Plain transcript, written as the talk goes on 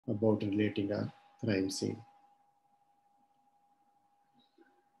about relating a crime scene.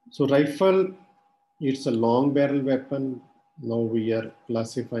 So rifle, it's a long barrel weapon. Now we are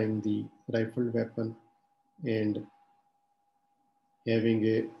classifying the rifled weapon and having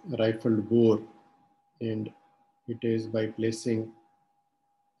a rifled bore, and it is by placing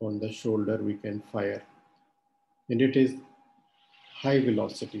on the shoulder we can fire. And it is high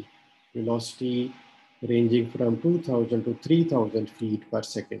velocity ranging from 2000 to 3000 feet per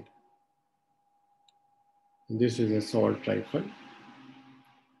second. And this is assault rifle.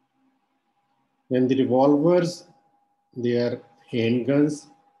 Then the revolvers, they are handguns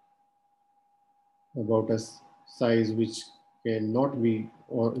about a size which cannot be,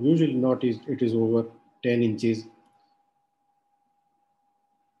 or usually not, it is over 10 inches.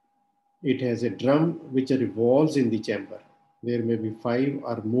 It has a drum which revolves in the chamber. There may be 5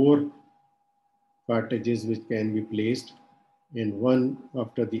 or more cartridges which can be placed, and one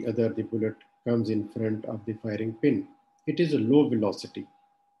after the other the bullet comes in front of the firing pin. It is a low velocity,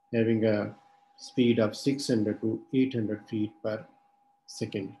 having a speed of 600 to 800 feet per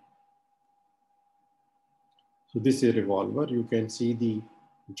second. So this is a revolver. You can see the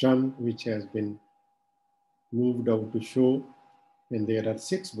drum which has been moved out to show, and there are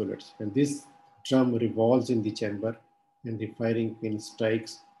 6 bullets, and this drum revolves in the chamber and the firing pin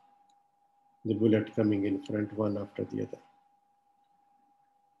strikes the bullet coming in front one after the other.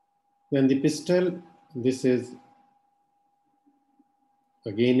 Then the pistol, this is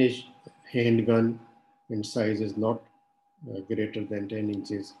again a handgun, and size is not greater than 10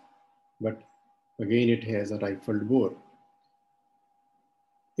 inches, but again it has a rifled bore.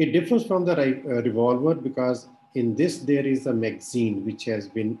 It differs from the revolver because in this there is a magazine which has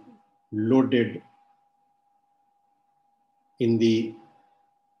been loaded in the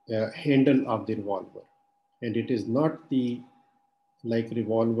handle of the revolver, and it is not the like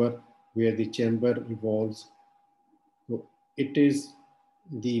revolver where the chamber revolves. So it is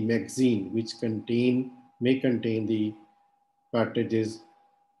the magazine which may contain the cartridges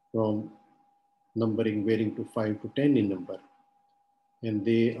from numbering varying to 5 to 10 in number, and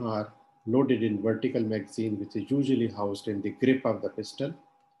they are loaded in vertical magazine which is usually housed in the grip of the pistol,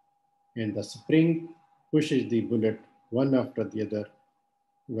 and the spring pushes the bullet one after the other.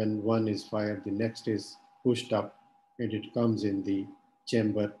 When one is fired, the next is pushed up and it comes in the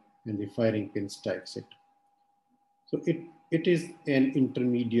chamber and the firing pin strikes it. So it is an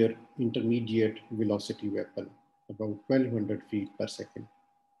intermediate velocity weapon, about 1200 feet per second.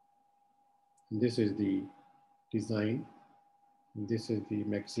 And this is the design. This is the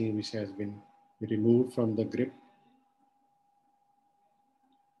magazine which has been removed from the grip.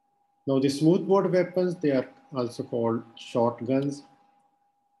 Now the smoothbore weapons, they are also called shotguns.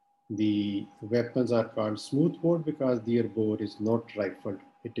 The weapons are called smoothbore because their bore is not rifled,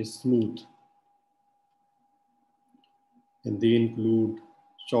 it is smooth. And they include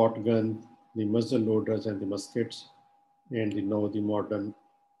shotguns, the muzzle loaders and the muskets, and now the modern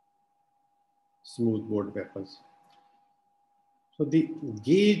smoothbore weapons. So the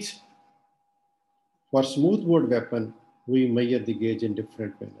gauge for smoothbore weapon, we measure the gauge in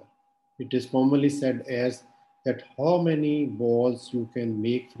different manner. It is commonly said as that how many balls you can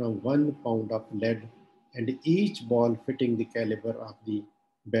make from 1 pound of lead, and each ball fitting the caliber of the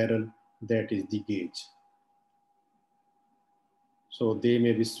barrel, that is the gauge. So they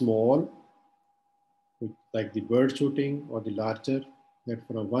may be small, like the bird shooting, or the larger, that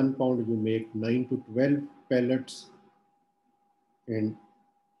from 1 pound you make 9 to 12 pellets, and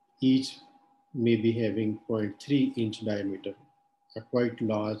each may be having 0.3 inch diameter, a quite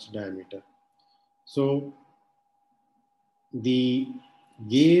large diameter. So the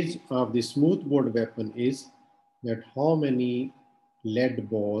gauge of the smoothbore weapon is that how many lead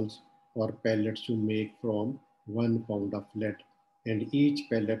balls or pellets you make from 1 pound of lead, and each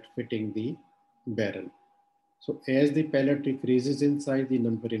pellet fitting the barrel. So as the pellet increases inside, the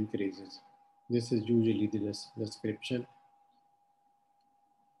number increases. This is usually the description.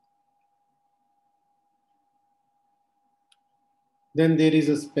 Then there is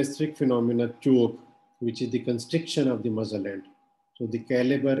a specific phenomenon, choke, which is the constriction of the muzzle end. So the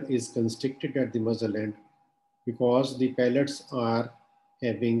caliber is constricted at the muzzle end because the pellets are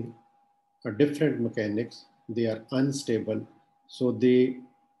having a different mechanics. They are unstable. So the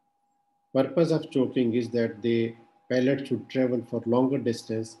purpose of choking is that the pellet should travel for longer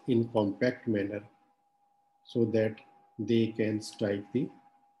distance in compact manner so that they can strike the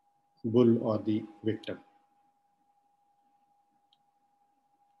bull or the victim.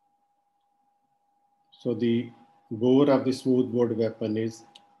 So the bore of the smoothbore weapon is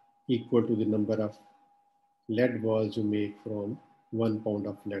equal to the number of lead balls you make from 1 pound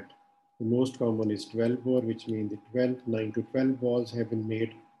of lead. The most common is 12 bore, which means the 9 to 12 balls have been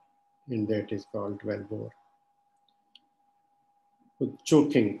made, and that is called 12 bore. So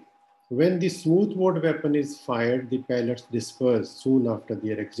choking. When the smoothbore weapon is fired, the pellets disperse soon after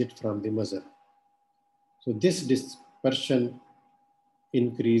their exit from the muzzle. So this dispersion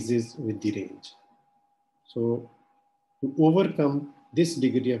increases with the range. So to overcome this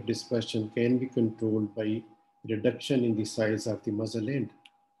degree of dispersion can be controlled by reduction in the size of the muzzle end,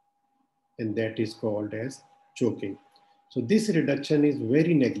 and that is called as choking. So this reduction is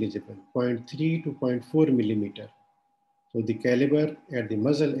very negligible, 0.3 to 0.4 millimeter. So the caliber at the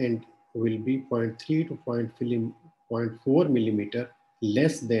muzzle end will be 0.3 to 0.4 millimeter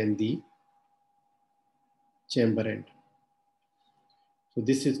less than the chamber end. So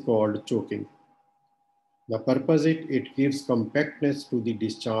this is called choking. The purpose is it gives compactness to the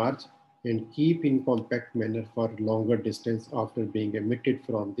discharge and keep in compact manner for longer distance after being emitted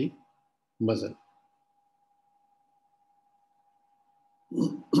from the muzzle.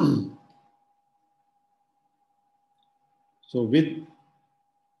 So with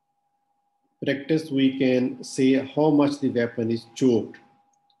practice, we can say how much the weapon is choked.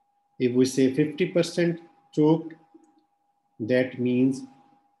 If we say 50% choked, that means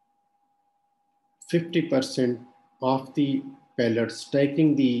 50% of the pellets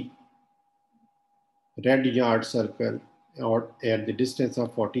striking the red yard circle or at the distance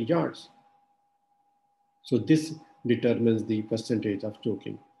of 40 yards. So this determines the percentage of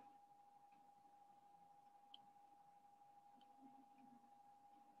choking.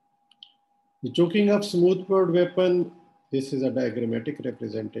 The choking of smoothbore weapon, this is a diagrammatic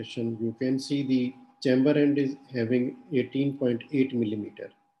representation. You can see the chamber end is having 18.8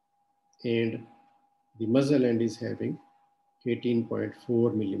 millimeter and the muzzle end is having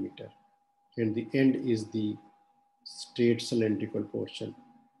 18.4 millimeter, and the end is the straight cylindrical portion.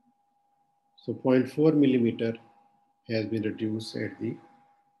 So 0.4 millimeter has been reduced at the